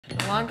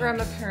longer I'm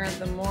a parent,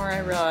 the more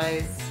I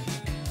realize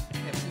I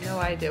have no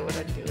idea what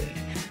I'm doing.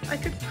 I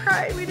could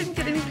cry. We didn't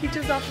get any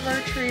peaches off of our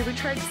tree. We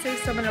tried to save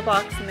some in a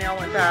box and they all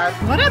went bad.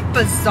 What a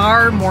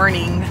bizarre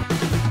morning.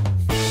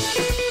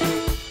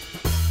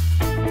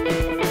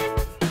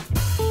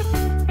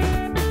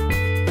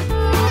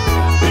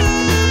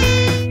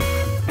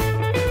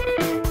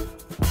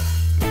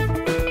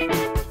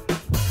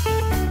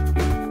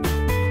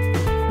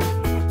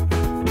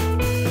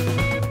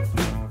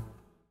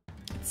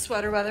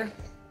 Sweater weather,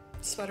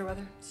 sweater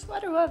weather,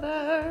 sweater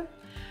weather.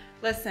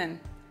 Listen,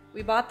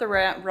 we bought the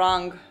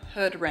wrong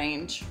hood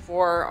range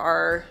for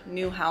our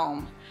new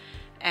home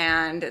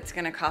and it's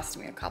gonna cost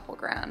me a couple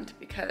grand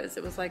because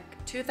it was like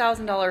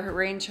 $2,000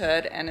 range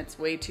hood and it's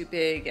way too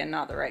big and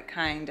not the right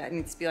kind. It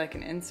needs to be like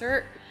an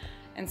insert.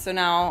 And so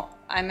now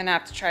I'm gonna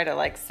have to try to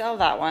like sell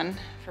that one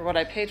for what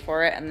I paid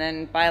for it and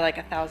then buy like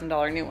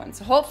 $1,000 new one.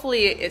 So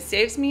hopefully it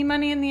saves me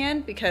money in the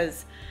end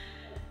because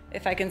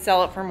if I can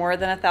sell it for more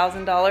than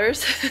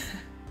 $1,000,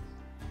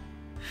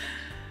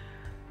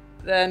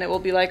 then it will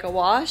be like a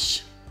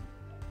wash.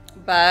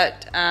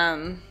 But,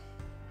 well,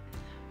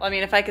 I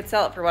mean, if I could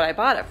sell it for what I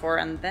bought it for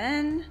and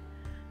then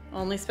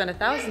only spend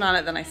 $1,000 on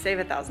it, then I save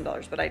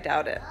 $1,000, but I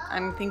doubt it.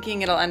 I'm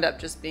thinking it'll end up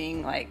just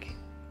being like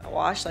a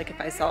wash, like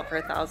if I sell it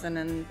for $1,000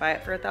 and buy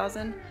it for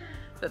 $1,000.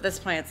 But at this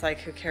point, it's like,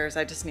 who cares?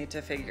 I just need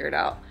to figure it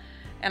out.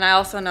 And I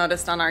also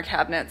noticed on our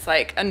cabinets,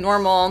 like a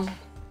normal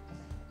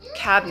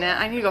cabinet,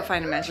 I need to go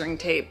find a measuring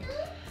tape.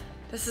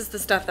 This is the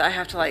stuff that I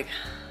have to like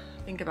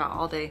think about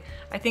all day.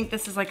 I think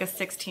this is like a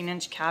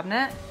 16-inch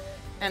cabinet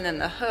and then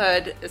the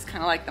hood is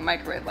kind of like the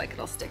microwave, like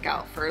it'll stick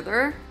out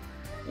further,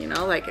 you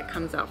know, like it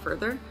comes out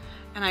further.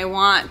 And I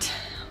want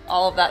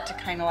all of that to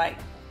kind of like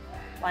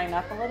line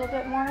up a little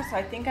bit more. So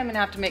I think I'm gonna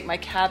have to make my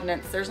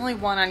cabinets, there's only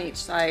one on each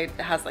side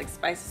that has like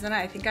spices in it.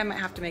 I think I might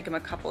have to make them a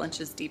couple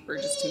inches deeper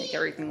just to make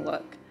everything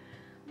look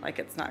like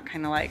it's not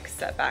kind of like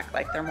set back,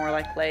 like they're more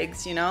like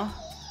legs, you know?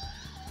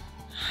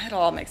 It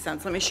all makes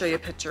sense. Let me show you a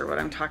picture of what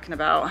I'm talking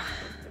about.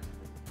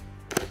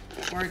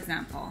 For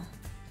example,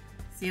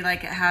 see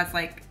like it has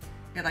like,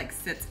 it like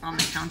sits on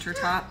the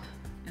countertop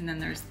and then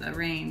there's the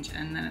range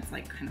and then it's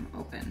like kind of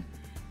open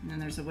and then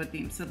there's a wood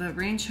beam. So the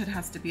range hood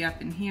has to be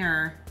up in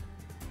here,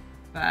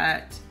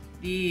 but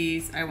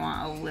these I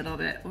want a little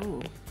bit,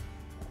 ooh,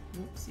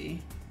 oopsie.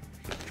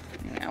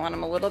 I want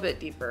them a little bit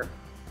deeper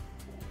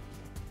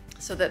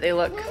so that they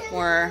look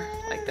more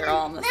like they're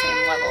all on the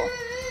same level.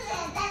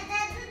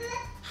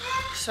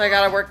 So I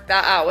gotta work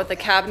that out with the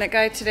cabinet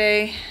guy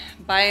today,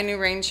 buy a new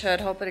range hood,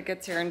 hope it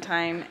gets here in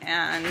time,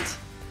 and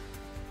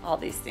all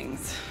these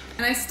things.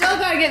 And I still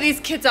gotta get these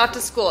kids off to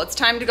school. It's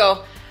time to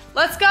go.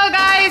 Let's go,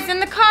 guys, in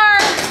the car.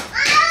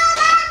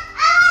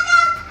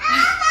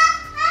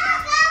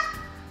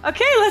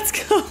 Okay,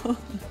 let's go.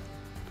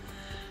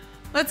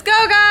 Let's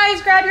go,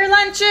 guys, grab your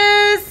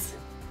lunches.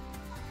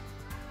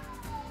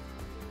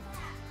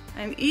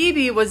 And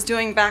Evie was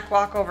doing back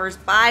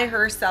walkovers by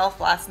herself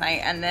last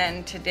night, and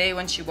then today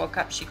when she woke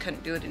up, she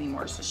couldn't do it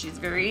anymore. So she's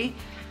very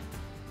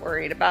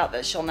worried about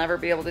this. She'll never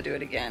be able to do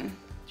it again.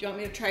 Do you want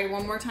me to try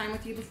one more time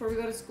with you before we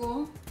go to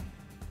school?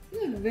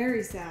 You look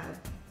very sad.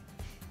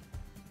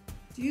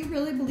 Do you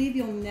really believe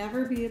you'll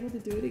never be able to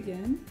do it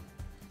again?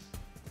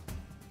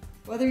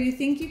 Whether you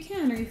think you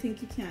can or you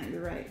think you can't,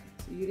 you're right.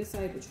 So you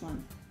decide which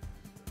one.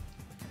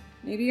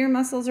 Maybe your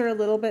muscles are a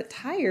little bit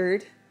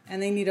tired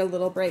and they need a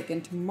little break,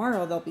 and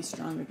tomorrow they'll be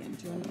strong again.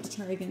 Do you want me to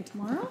try again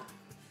tomorrow?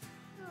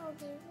 No,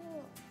 they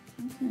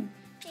won't.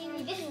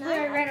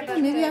 Okay.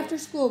 Maybe after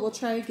school we'll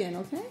try again,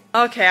 okay?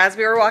 Okay, as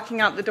we were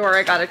walking out the door,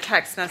 I got a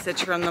text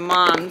message from the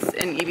moms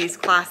in Evie's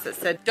class that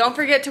said, don't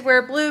forget to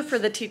wear blue for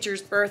the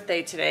teacher's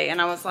birthday today.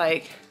 And I was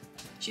like,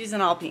 she's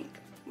in all pink,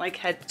 like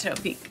head to toe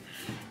pink.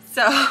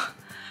 So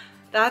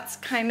that's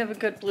kind of a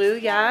good blue,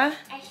 yeah?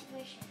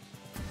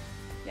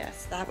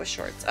 Yes, that was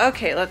shorts.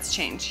 Okay, let's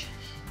change.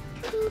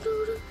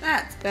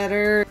 That's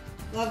better.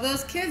 Love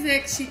those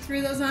Kizicks. She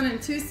threw those on in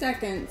 2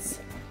 seconds.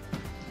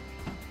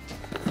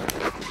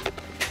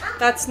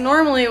 That's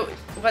normally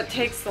what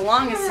takes the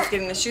longest is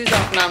getting the shoes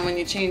off and on when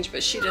you change,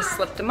 but she just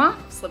slipped them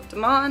off, slipped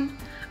them on.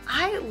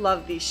 I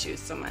love these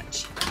shoes so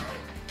much.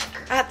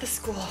 At the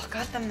school,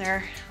 got them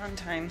there on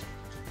time.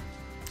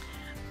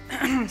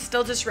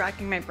 Still just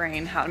racking my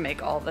brain how to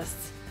make all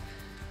this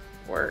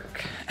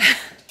work.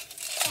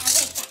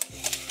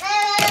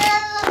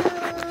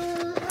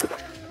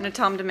 I'm gonna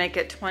tell him to make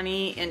it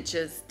 20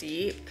 inches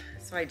deep.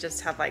 So I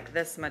just have like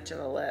this much of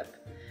a lip.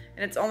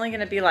 And it's only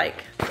gonna be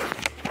like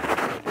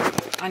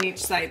on each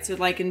side. So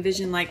like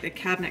envision like the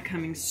cabinet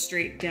coming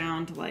straight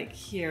down to like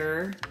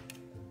here.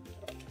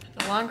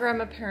 The longer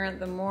I'm a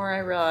parent, the more I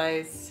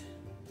realize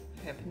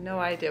I have no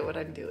idea what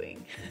I'm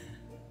doing.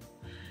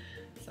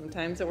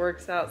 Sometimes it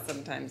works out,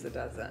 sometimes it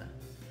doesn't.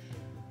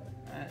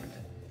 And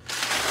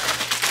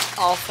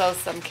also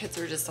some kids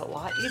are just a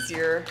lot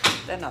easier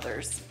than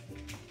others.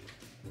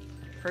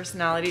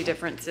 Personality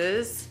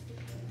differences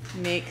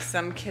make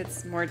some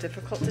kids more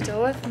difficult to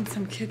deal with, and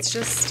some kids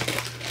just,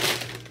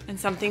 and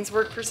some things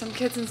work for some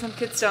kids and some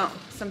kids don't.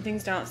 Some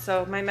things don't.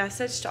 So my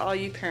message to all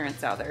you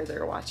parents out there that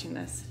are watching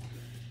this,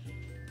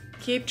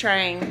 keep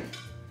trying,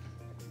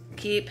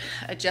 keep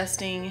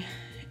adjusting,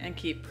 and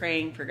keep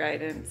praying for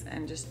guidance,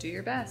 and just do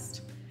your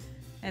best.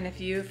 And if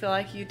you feel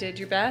like you did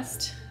your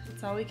best,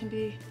 that's all we can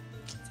be.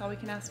 That's all we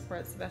can ask for.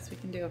 It's the best we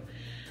can do.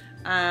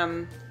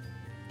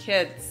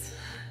 Kids,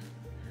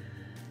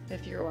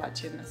 if you're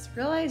watching this,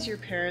 realize your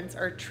parents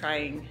are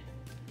trying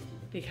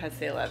because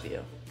they love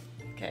you.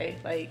 Okay?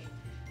 Like,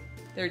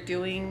 they're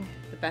doing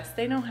the best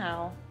they know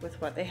how with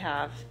what they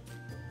have,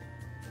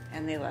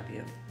 and they love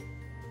you.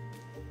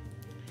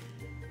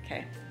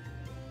 Okay.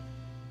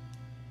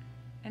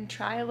 And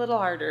try a little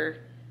harder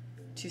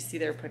to see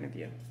their point of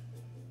view.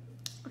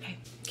 Okay.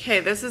 Okay,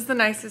 this is the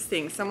nicest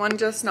thing. Someone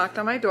just knocked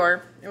on my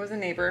door. It was a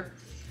neighbor.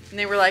 And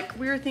they were like,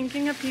 we were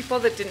thinking of people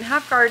that didn't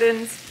have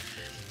gardens,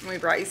 and we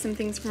brought you some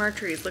things from our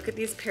trees. Look at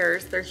these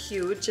pears. They're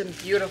huge and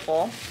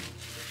beautiful.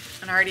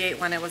 And I already ate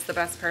one. It was the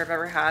best pear I've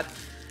ever had.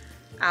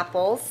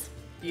 Apples.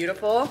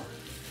 Beautiful.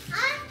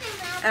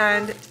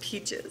 And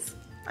peaches.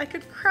 I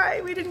could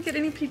cry. We didn't get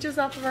any peaches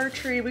off of our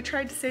tree. We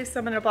tried to save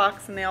some in a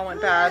box and they all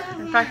went bad.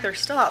 In fact, they're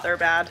still out there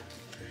bad.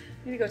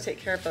 I need to go take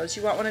care of those.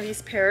 You want one of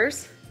these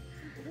pears?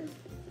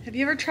 Have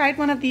you ever tried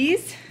one of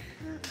these?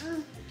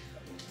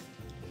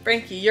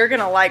 Frankie, you're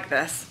gonna like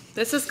this.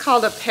 This is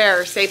called a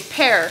pear. Say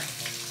pear.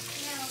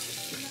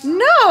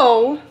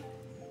 No!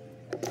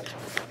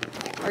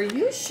 Are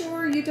you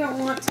sure you don't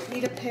want to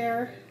eat a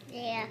pear?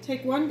 Yeah.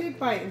 Take one big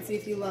bite and see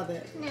if you love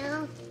it.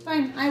 No.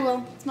 Fine, I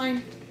will. It's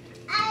mine.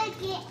 I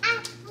get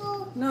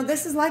apple. No,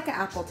 this is like an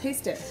apple.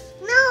 Taste it.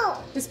 No.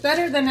 It's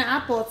better than an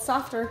apple. It's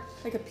softer,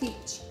 like a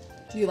peach.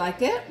 Do you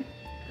like it?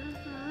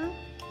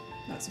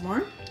 Want some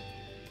more?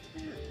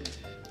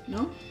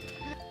 No?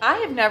 I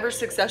have never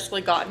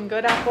successfully gotten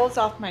good apples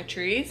off my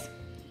trees.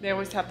 They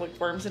always have like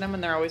worms in them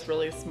and they're always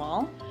really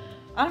small.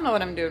 I don't know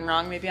what I'm doing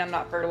wrong. Maybe I'm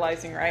not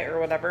fertilizing right or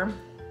whatever.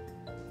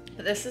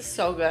 But this is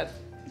so good.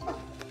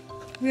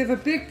 We have a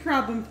big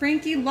problem.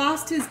 Frankie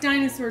lost his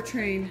dinosaur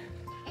train.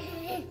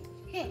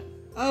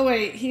 Oh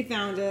wait, he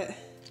found it.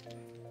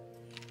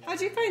 How'd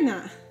you find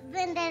that?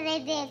 Because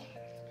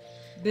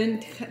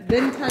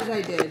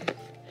I did.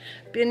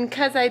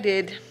 Because I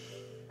did.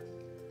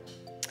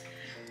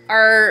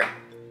 Our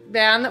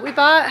van that we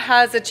bought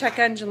has a check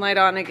engine light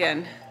on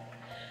again.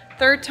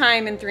 Third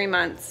time in 3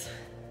 months.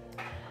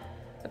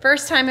 The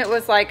first time it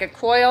was like a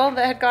coil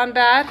that had gone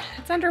bad.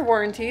 It's under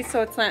warranty,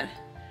 so it's not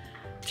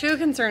too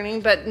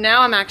concerning, but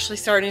now I'm actually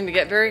starting to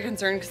get very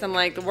concerned because I'm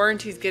like, the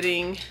warranty's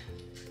going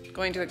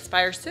to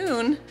expire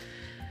soon,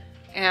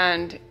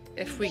 and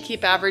if we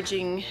keep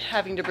averaging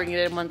having to bring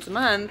it in once a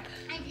month,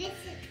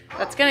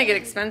 that's gonna get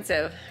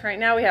expensive. Right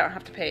now we don't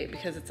have to pay it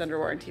because it's under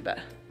warranty, but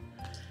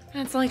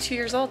man, it's only 2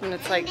 years old, and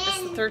it's like, this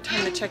is the third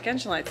time the check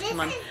engine lights come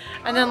on.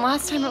 And then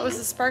last time it was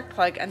a spark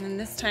plug, and then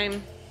this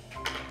time,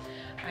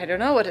 I don't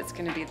know what it's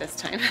gonna be this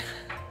time.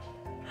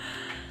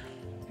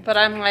 But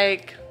I'm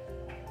like,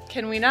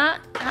 can we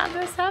not have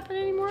this happen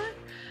anymore?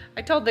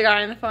 I told the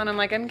guy on the phone, I'm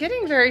like, I'm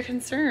getting very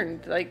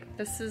concerned. Like,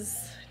 this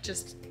is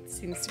just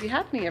seems to be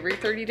happening every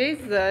 30 days.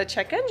 The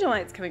check engine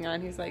light's coming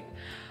on. He's like,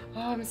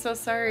 oh, I'm so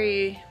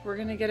sorry. We're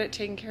gonna get it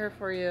taken care of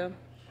for you.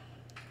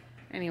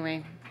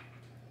 Anyway,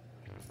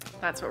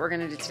 that's what we're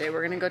gonna do today.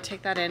 We're gonna go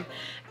take that in.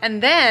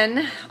 And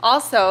then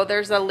also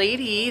there's a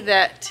lady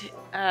that, it's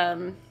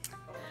not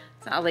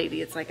a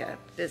lady, it's like a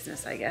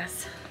business, I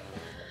guess.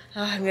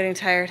 Oh, I'm getting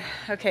tired.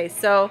 Okay,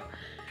 so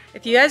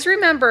if you guys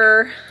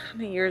remember, how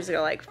many years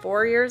ago, like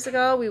 4 years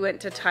ago, we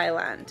went to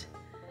Thailand.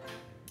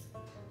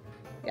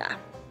 Yeah, I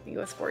think it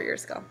was 4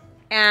 years ago.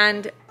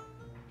 And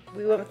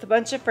we went with a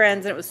bunch of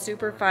friends and it was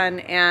super fun.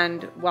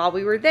 And while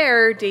we were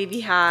there, Davey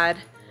had,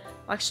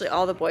 well, actually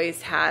all the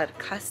boys had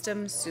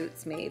custom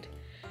suits made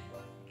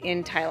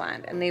in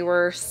Thailand. And they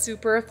were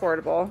super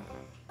affordable.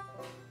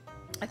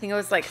 I think it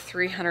was like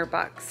 300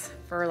 bucks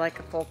for like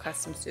a full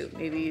custom suit.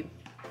 Maybe,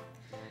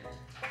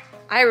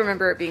 I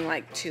remember it being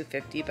like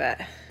 250,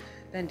 but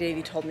then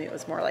Davey told me it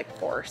was more like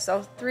 4,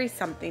 so 3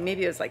 something,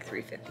 maybe it was like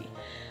 350.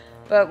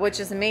 But which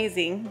is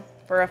amazing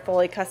for a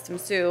fully custom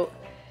suit.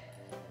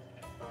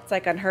 It's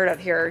like unheard of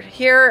here.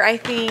 Here, I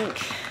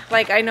think,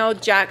 like I know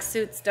Jack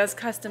Suits does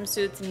custom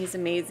suits and he's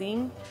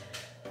amazing,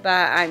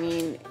 but I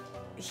mean,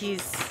 he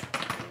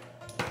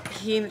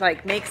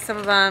like makes some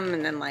of them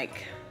and then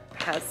like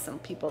has some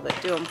people that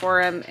do them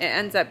for him. It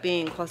ends up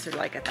being closer to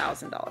like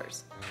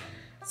 $1,000.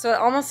 So it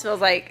almost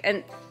feels like,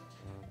 and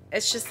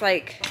it's just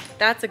like,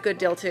 that's a good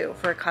deal too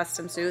for a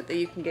custom suit that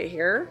you can get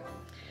here.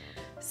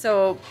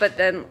 So, but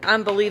then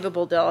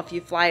unbelievable deal if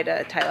you fly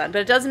to Thailand.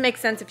 But it doesn't make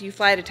sense if you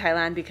fly to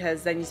Thailand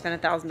because then you spend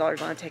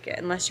 $1,000 on a ticket.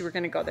 Unless you were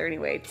gonna go there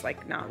anyway, it's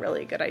like not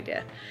really a good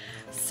idea.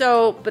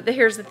 So, but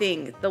here's the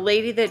thing. The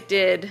lady that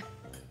did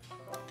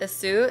the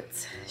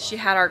suits, she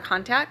had our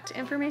contact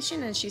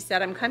information and she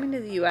said, I'm coming to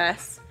the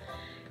US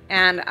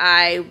and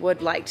I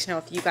would like to know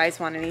if you guys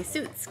want any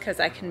suits because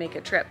I can make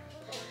a trip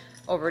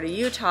over to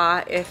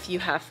Utah if you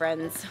have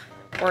friends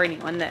or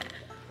anyone that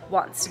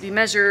wants to be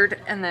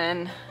measured, and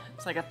then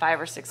it's like a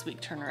 5 or 6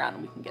 week turnaround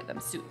and we can get them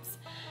suits.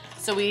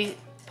 So we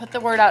put the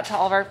word out to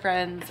all of our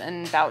friends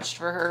and vouched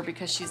for her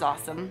because she's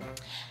awesome.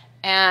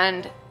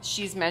 And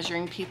she's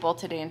measuring people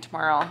today and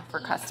tomorrow for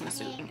custom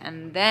suiting.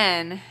 And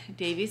then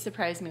Davey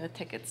surprised me with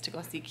tickets to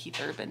go see Keith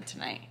Urban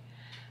tonight.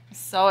 I'm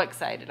so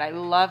excited. I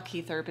love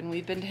Keith Urban.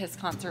 We've been to his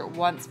concert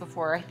once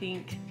before, I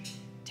think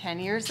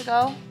 10 years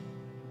ago.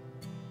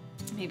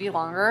 Maybe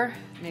longer.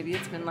 Maybe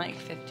it's been like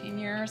 15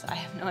 years. I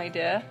have no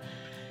idea.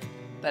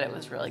 But it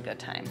was a really good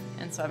time.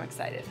 And so I'm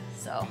excited.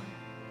 So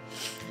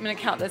I'm gonna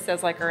count this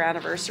as like our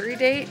anniversary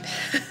date.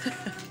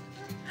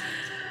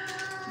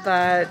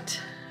 But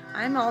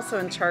I'm also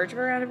in charge of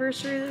our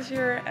anniversary this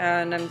year,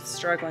 and I'm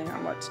struggling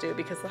on what to do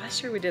because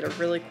last year we did a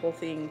really cool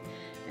thing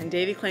and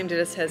Davey claimed it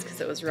as his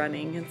because it was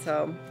running, and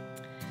so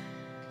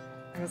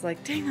I was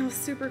like, dang, that was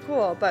super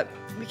cool. But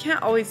we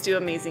can't always do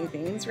amazing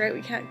things, right?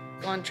 We can't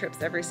go on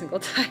trips every single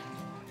time.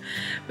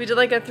 We did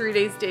like a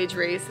 3-day stage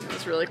race and it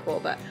was really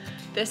cool, but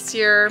this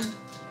year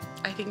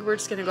I think we're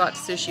just gonna go out to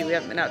sushi. We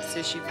haven't been out to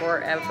sushi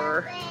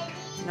forever,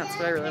 and that's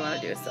what I really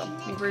want to do. So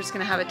I think we're just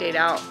gonna have a date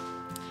out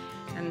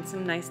and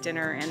some nice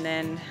dinner, and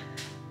then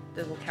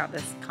we'll count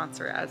this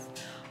concert as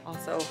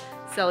also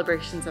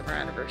celebrations of our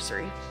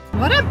anniversary.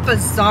 What a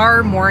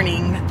bizarre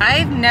morning.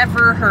 I've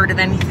never heard of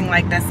anything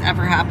like this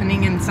ever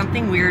happening, and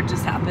something weird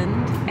just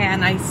happened,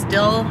 and I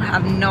still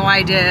have no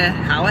idea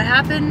how it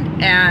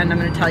happened, and I'm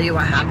gonna tell you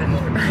what happened.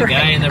 The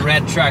guy in the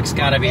red truck's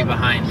gotta be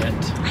behind it.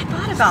 I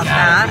thought about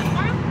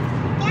that.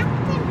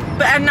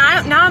 But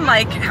now I'm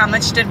like, how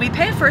much did we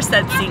pay for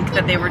said sink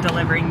that they were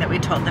delivering that we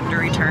told them to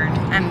return?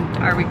 And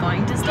are we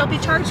going to still be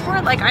charged for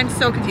it? Like, I'm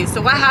so confused.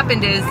 So what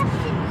happened is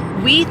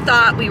we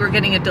thought we were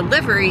getting a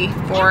delivery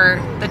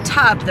for the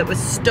tub that was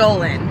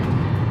stolen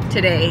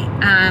today.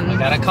 We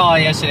got a call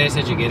yesterday,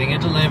 said you're getting a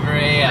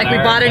delivery. Like we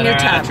bought a new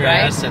tub,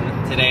 right?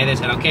 And today they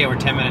said, okay, we're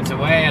 10 minutes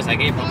away. I was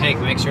like, April, hey,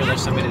 make sure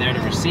there's somebody there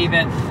to receive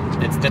it.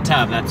 It's the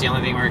tub. That's the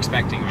only thing we're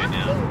expecting right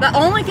now. The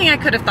only thing I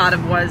could have thought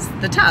of was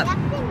the tub.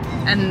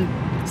 And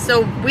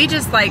so we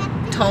just like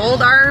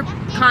told our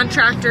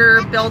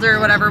contractor, builder,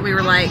 whatever, we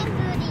were like,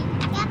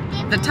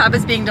 the tub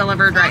is being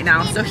delivered right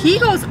now. So he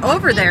goes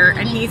over there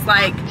and he's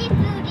like,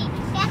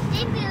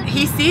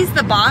 he sees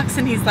the box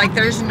and he's like,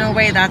 there's no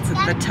way that's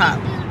the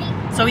tub.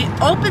 So he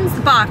opens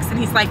the box and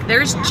he's like,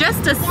 there's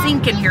just a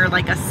sink in here,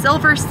 like a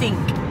silver sink.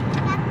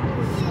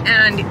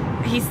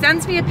 And he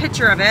sends me a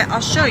picture of it.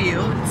 I'll show you.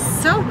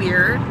 It's so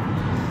weird.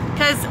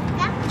 Because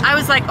I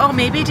was like, oh,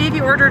 maybe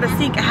Davey ordered a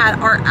sink. It had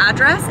our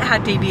address. It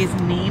had Davey's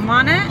name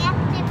on it.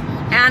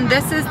 And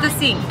this is the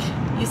sink.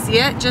 You see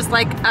it? Just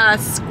like a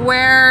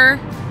square,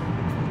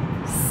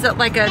 so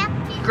like a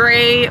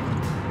gray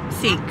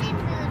sink.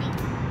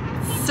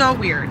 So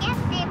weird.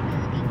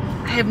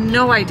 I have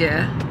no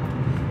idea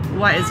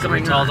what is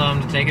going on. We told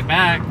them to take it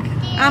back.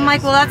 I'm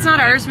like, well, that's not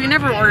ours. We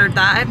never ordered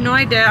that. I have no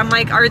idea. I'm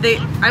like,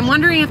 I'm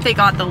wondering if they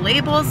got the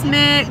labels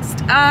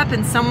mixed up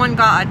and someone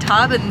got a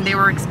tub and they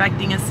were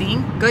expecting a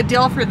sink. Good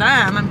deal for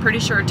them. I'm pretty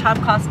sure a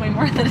tub costs way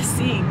more than a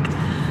sink.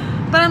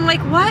 But I'm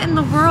like, what in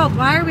the world?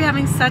 Why are we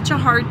having such a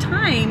hard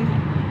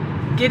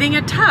time getting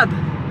a tub?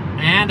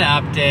 And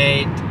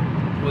update,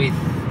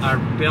 our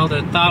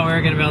builder thought we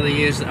were going to be able to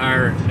use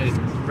our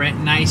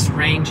nice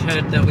range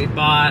hood that we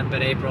bought,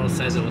 but April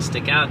says it will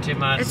stick out too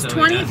much. It's so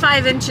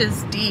 25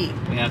 inches deep.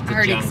 We have to I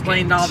already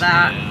explained all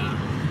that.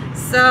 Yeah.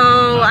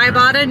 So I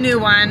bought a new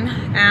one,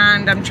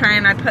 and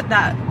I put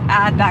that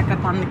ad back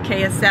up on the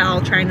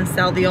KSL, trying to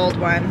sell the old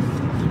one.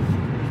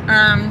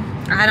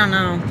 I don't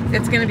know.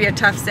 It's going to be a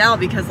tough sell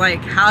because,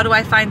 like, how do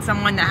I find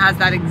someone that has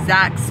that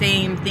exact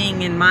same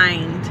thing in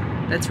mind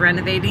that's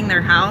renovating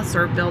their house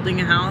or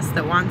building a house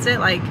that wants it?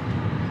 Like,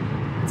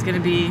 it's going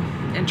to be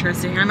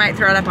interesting. I might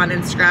throw it up on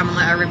Instagram and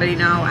let everybody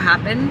know what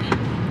happened.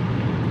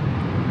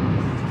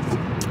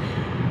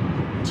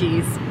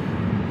 Jeez.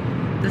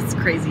 This is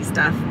crazy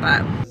stuff,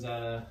 but... I was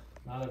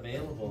not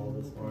available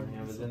this morning.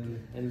 I was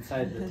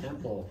inside the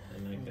temple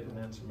and I couldn't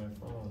answer my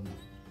phone.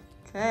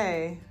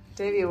 Okay.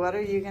 Davey, what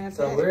are you going to pick?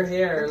 So we're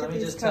here. Let me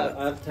just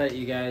update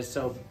you guys.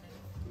 So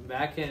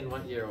back in,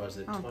 what year was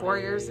it? 4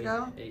 years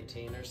ago?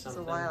 18 or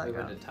something. A while ago. We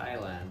went to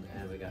Thailand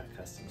and we got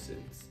custom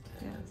suits.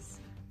 Yes.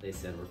 They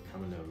said we're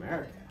coming to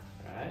America,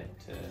 right?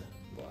 To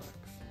blocks.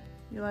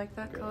 You like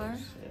that color?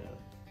 Yeah.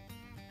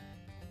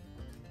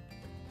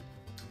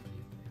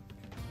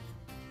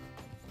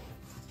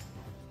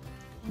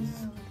 Oh,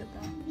 look at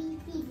that.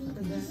 Look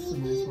at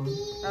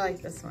this. I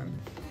like this one.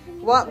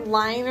 What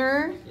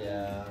liner?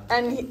 Yeah.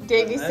 And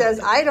Davey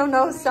says, I don't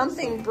know,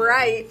 something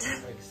bright.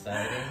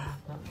 Exciting.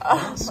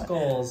 Oh,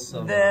 Skulls.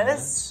 So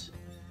this.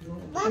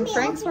 And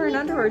Frank's wearing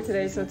underwear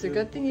today, so it's a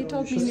good thing you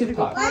told me you need to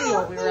go potty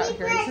while we were out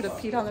here. He could have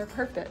peed on their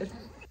carpet.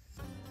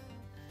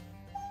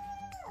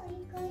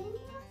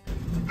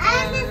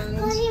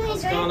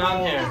 What's going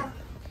on here?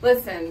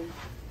 Listen,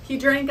 he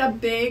drank a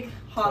big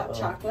hot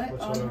chocolate.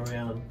 Which one are we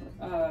on?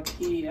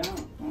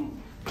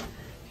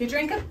 He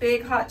drank a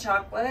big hot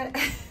chocolate.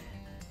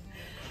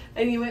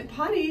 And he went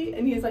potty,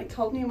 and he's like,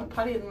 told me he went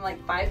potty, and then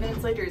like 5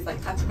 minutes later, he's like,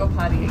 I have to go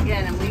potty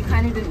again. And we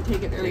kind of didn't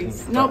take it very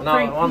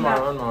one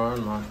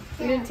more.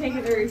 We didn't take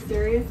it very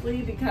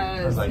seriously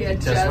because like, he had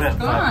just went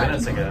gone. 5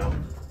 minutes ago.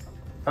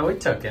 But we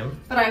took him.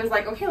 But I was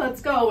like, okay,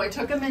 let's go. I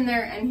took him in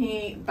there, and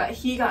he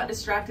got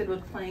distracted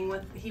with playing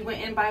with. He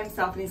went in by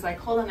himself, and he's like,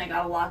 hold on, I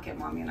gotta lock it,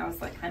 mommy. And I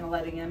was like, kind of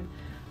letting him.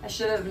 I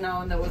should have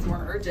known that was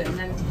more urgent. And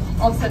then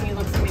all of a sudden, he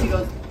looks at me and he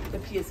goes, the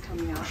pee is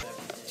coming out.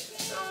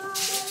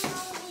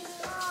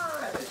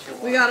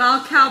 We got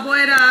all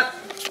cowboyed up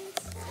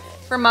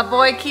for my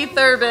boy Keith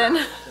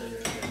Urban.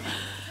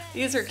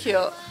 These are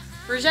cute.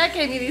 Bridget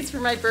gave me these for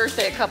my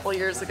birthday a couple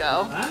years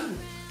ago. I'm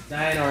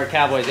dying over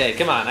Cowboy Zade.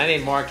 Come on, I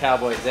need more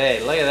Cowboy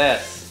Zade. Look at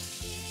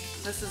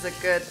this. This is a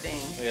good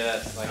thing. Look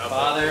at this. Like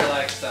father,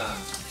 like son.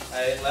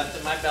 I left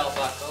in my belt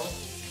buckle.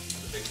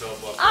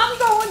 I'm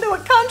going to a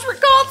country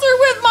concert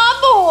with my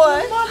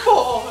boy. My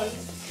boy.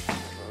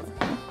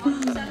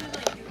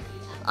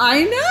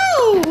 I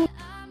know.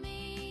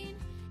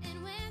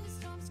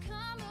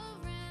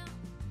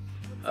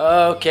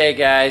 Okay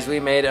guys, we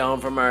made it home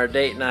from our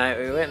date night.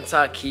 We went and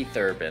saw Keith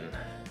Urban.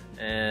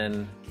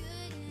 And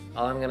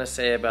all I'm gonna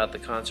say about the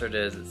concert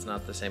is it's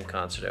not the same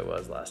concert it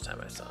was last time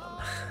I saw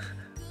him.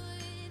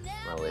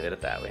 I'll leave it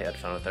at that. We had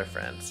fun with our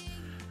friends.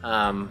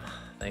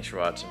 Thanks for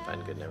watching.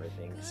 Find good in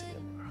everything. See you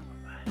tomorrow.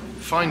 Bye.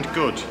 Find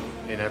good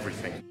in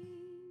everything.